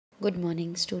Good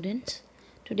morning, students.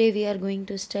 Today we are going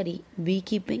to study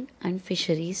beekeeping and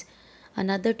fisheries,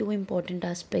 another two important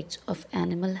aspects of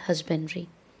animal husbandry.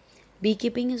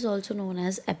 Beekeeping is also known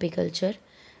as apiculture,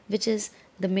 which is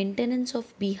the maintenance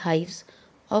of beehives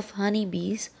of honey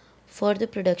bees for the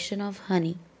production of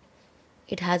honey.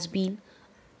 It has been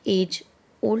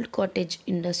age-old cottage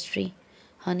industry.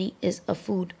 Honey is a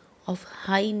food of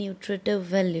high nutritive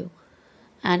value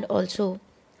and also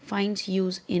finds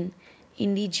use in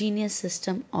indigenous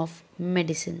system of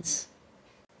medicines.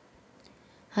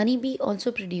 Honeybee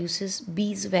also produces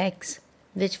beeswax,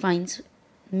 which finds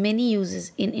many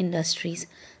uses in industries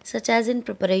such as in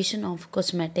preparation of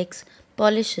cosmetics,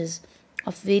 polishes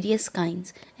of various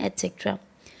kinds, etc.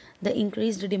 The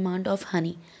increased demand of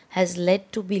honey has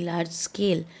led to large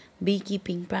scale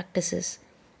beekeeping practices.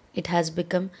 It has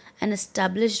become an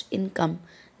established income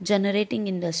generating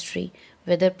industry,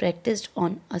 whether practiced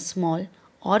on a small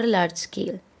or a large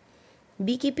scale.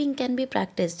 Beekeeping can be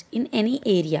practiced in any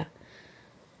area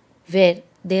where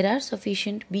there are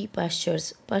sufficient bee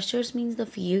pastures. Pastures means the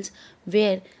fields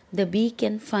where the bee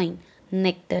can find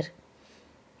nectar.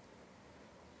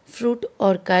 Fruit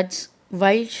orchards,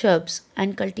 wild shrubs,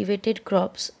 and cultivated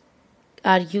crops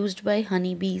are used by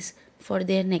honeybees for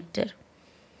their nectar.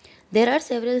 There are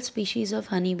several species of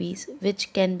honeybees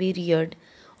which can be reared.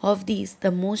 Of these, the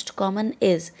most common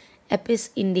is Apis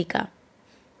indica.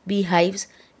 Beehives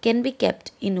can be kept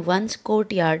in one's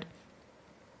courtyard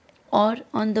or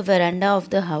on the veranda of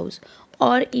the house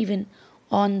or even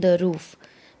on the roof.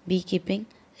 Beekeeping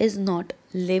is not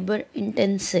labor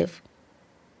intensive.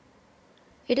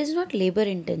 It is not labor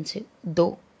intensive,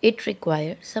 though it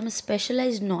requires some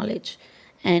specialized knowledge,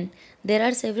 and there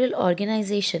are several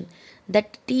organizations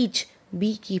that teach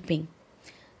beekeeping.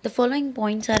 The following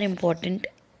points are important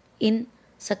in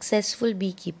successful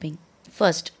beekeeping.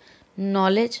 First,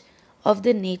 knowledge of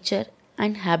the nature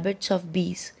and habits of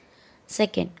bees.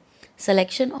 Second,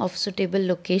 selection of suitable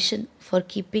location for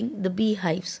keeping the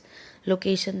beehives,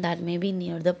 location that may be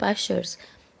near the pastures,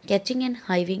 catching and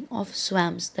hiving of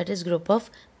swarms, that is group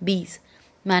of bees,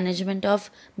 management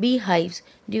of beehives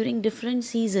during different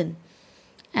season,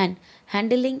 and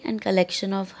handling and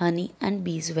collection of honey and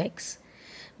beeswax.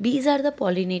 Bees are the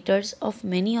pollinators of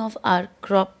many of our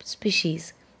crop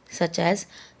species such as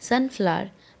sunflower,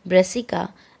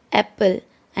 brassica, apple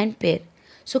and pear.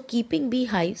 So keeping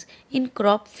beehives in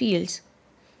crop fields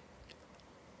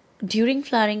during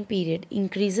flowering period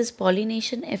increases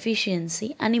pollination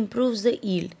efficiency and improves the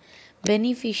yield,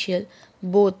 beneficial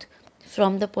both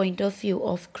from the point of view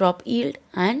of crop yield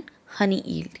and honey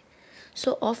yield.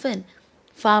 So often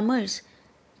farmers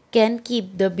can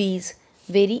keep the bees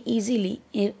very easily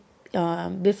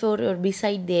before or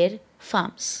beside their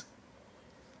farms.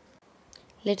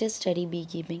 Let us study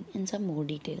beekeeping in some more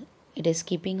detail. It is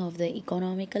keeping of the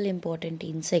economical important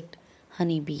insect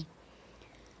honeybee.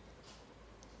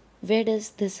 Where does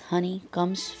this honey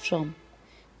comes from?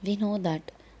 We know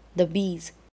that the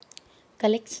bees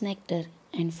collects nectar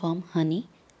and form honey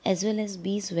as well as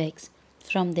beeswax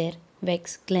from their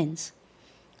wax glands.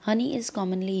 Honey is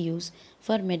commonly used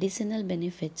for medicinal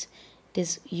benefits. It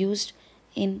is used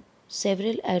in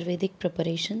several Ayurvedic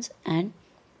preparations and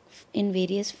in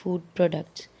various food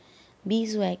products.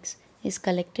 Beeswax is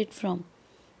collected from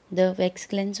the wax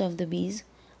glands of the bees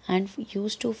and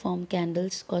used to form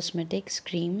candles, cosmetics,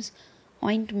 creams,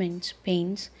 ointments,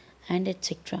 paints, and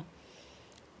etc.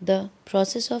 The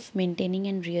process of maintaining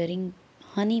and rearing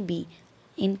honeybee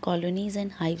in colonies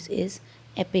and hives is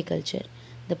apiculture.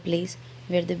 The place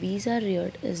where the bees are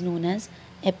reared is known as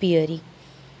apiary.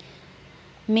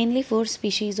 Mainly four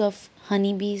species of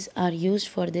honeybees are used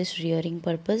for this rearing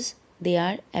purpose. They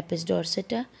are Apis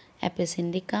dorsata, Apis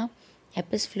indica,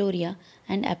 Apis florea,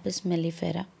 and Apis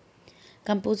mellifera.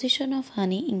 Composition of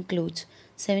honey includes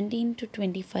 17 to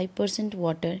 25%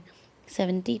 water,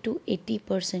 70 to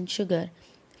 80% sugar,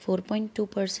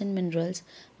 4.2% minerals,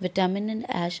 vitamin and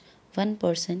ash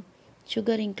 1%.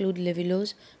 Sugar include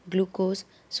levulose, glucose,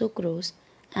 sucrose,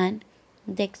 and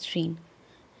dextrine.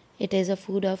 It is a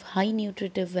food of high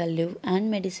nutritive value and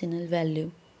medicinal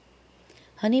value.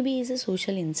 Honeybee is a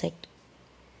social insect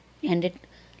and it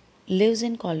lives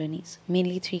in colonies.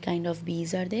 Mainly three kind of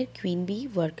bees are there: queen bee,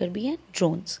 worker bee and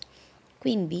drones.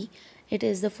 Queen bee, it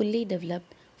is the fully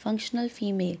developed functional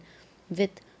female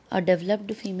with a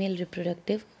developed female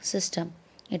reproductive system.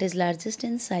 It is largest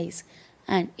in size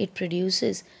and it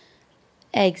produces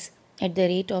eggs at the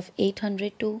rate of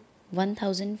 800 to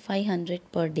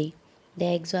 1500 per day. The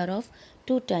eggs are of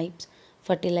two types: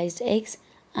 fertilized eggs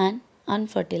and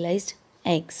unfertilized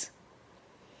eggs.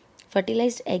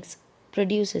 Fertilized eggs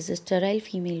produces a sterile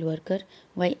female worker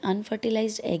while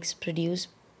unfertilized eggs produce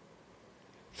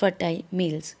fertile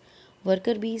males.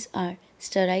 Worker bees are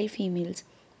sterile females,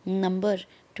 number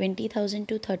 20,000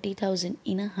 to 30,000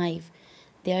 in a hive.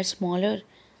 They are smaller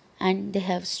and they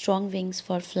have strong wings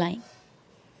for flying.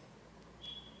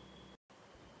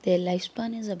 Their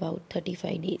lifespan is about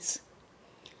 35 days.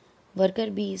 Worker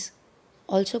bees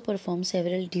also perform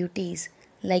several duties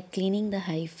like cleaning the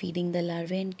hive, feeding the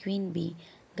larvae and queen bee,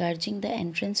 guarding the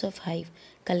entrance of hive,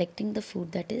 collecting the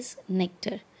food that is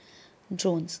nectar.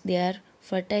 Drones, they are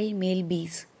fertile male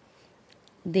bees.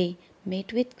 They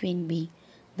mate with queen bee.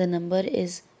 The number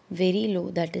is very low,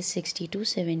 that is 60 to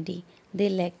 70. They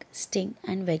lack sting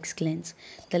and wax glands.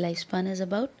 The lifespan is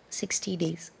about 60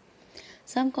 days.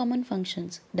 Some common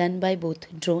functions done by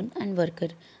both drone and worker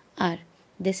are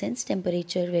they sense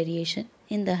temperature variation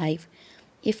in the hive.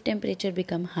 If temperature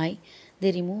become high,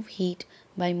 they remove heat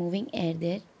by moving air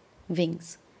their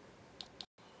wings.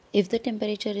 If the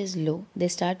temperature is low, they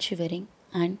start shivering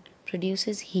and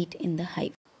produces heat in the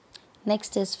hive.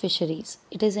 Next is fisheries.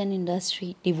 It is an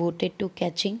industry devoted to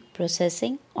catching,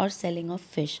 processing or selling of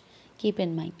fish. Keep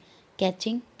in mind,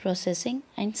 catching, processing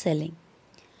and selling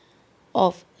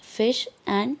of fish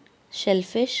and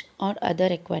shellfish or other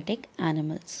aquatic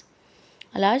animals.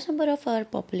 A large number of our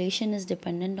population is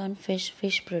dependent on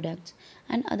fish products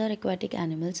and other aquatic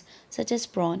animals such as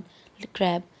prawn,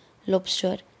 crab,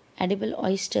 lobster, edible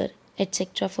oyster,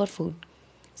 etc. for food.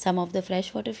 Some of the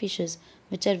freshwater fishes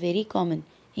which are very common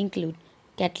include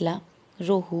catla,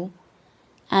 rohu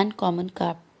and common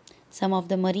carp. Some of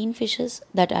the marine fishes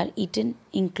that are eaten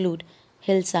include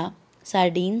hilsa,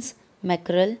 sardines,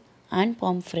 mackerel and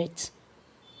pomfrets.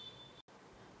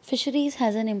 Fisheries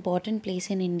has an important place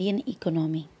in Indian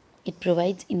economy. It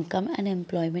provides income and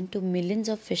employment to millions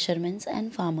of fishermen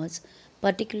and farmers,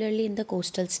 particularly in the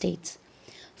coastal states.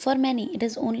 For many, it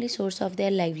is only source of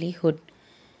their livelihood.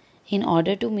 In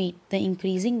order to meet the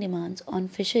increasing demands on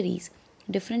fisheries,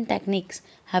 different techniques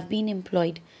have been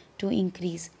employed to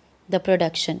increase the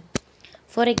production.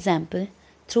 For example,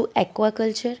 through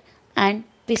aquaculture and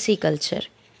pisciculture.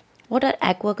 What are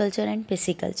aquaculture and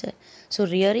pisciculture? So,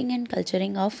 rearing and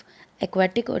culturing of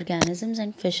aquatic organisms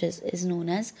and fishes is known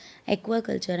as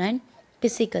aquaculture and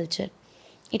pisciculture.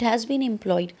 It has been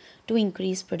employed to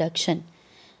increase production.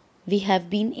 We have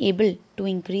been able to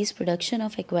increase production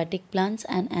of aquatic plants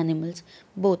and animals,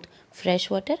 both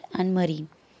freshwater and marine.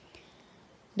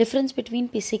 Difference between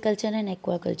pisciculture and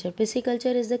aquaculture.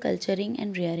 Pisciculture is the culturing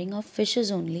and rearing of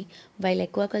fishes only, while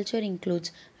aquaculture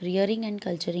includes rearing and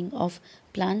culturing of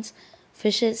plants,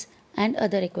 fishes and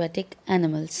other aquatic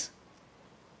animals.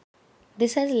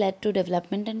 This has led to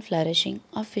development and flourishing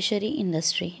of fishery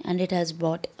industry, and it has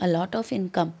brought a lot of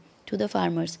income to the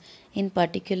farmers in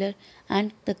particular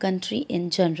and the country in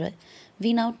general.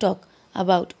 We now talk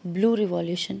about Blue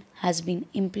Revolution has been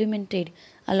implemented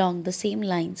along the same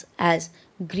lines as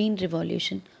Green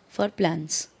Revolution for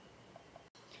plants.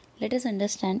 Let us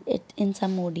understand it in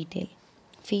some more detail.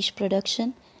 Fish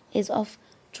production is of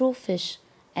true fish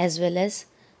as well as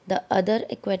the other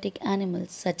aquatic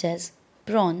animals such as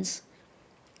prawns,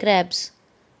 crabs,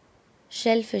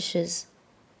 shellfishes,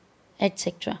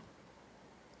 etc.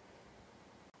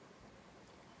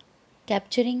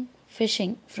 Capturing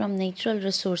fishing from natural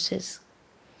resources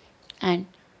and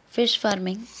fish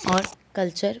farming or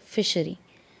culture fishery.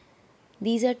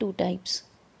 These are two types.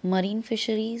 Marine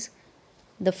fisheries,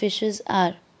 the fishes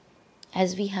are,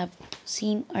 as we have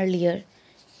seen earlier,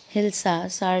 hilsa,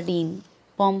 sardine,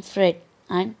 pomfret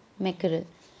and mackerel,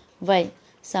 while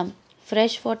some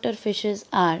freshwater fishes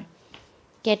are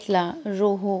catla,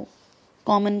 rohu,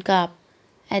 common carp,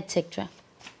 etc.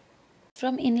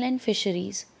 From inland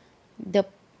fisheries, the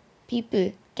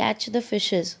people catch the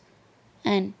fishes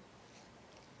and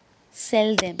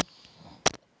sell them.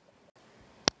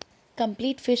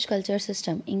 Complete fish culture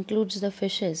system includes the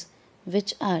fishes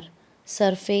which are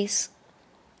surface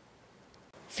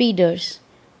feeders,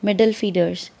 middle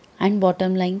feeders and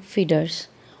bottom line feeders.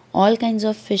 All kinds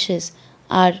of fishes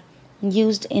are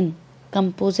used in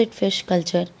composite fish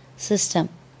culture system.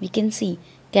 We can see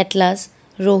catlas,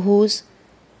 rohus,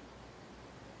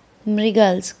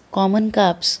 mrigals, common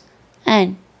carps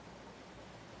and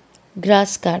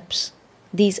grass carps.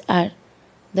 These are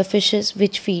the fishes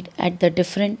which feed at the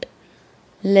different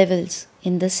levels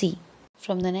in the sea.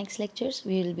 From the next lectures,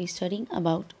 we will be studying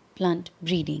about plant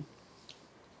breeding.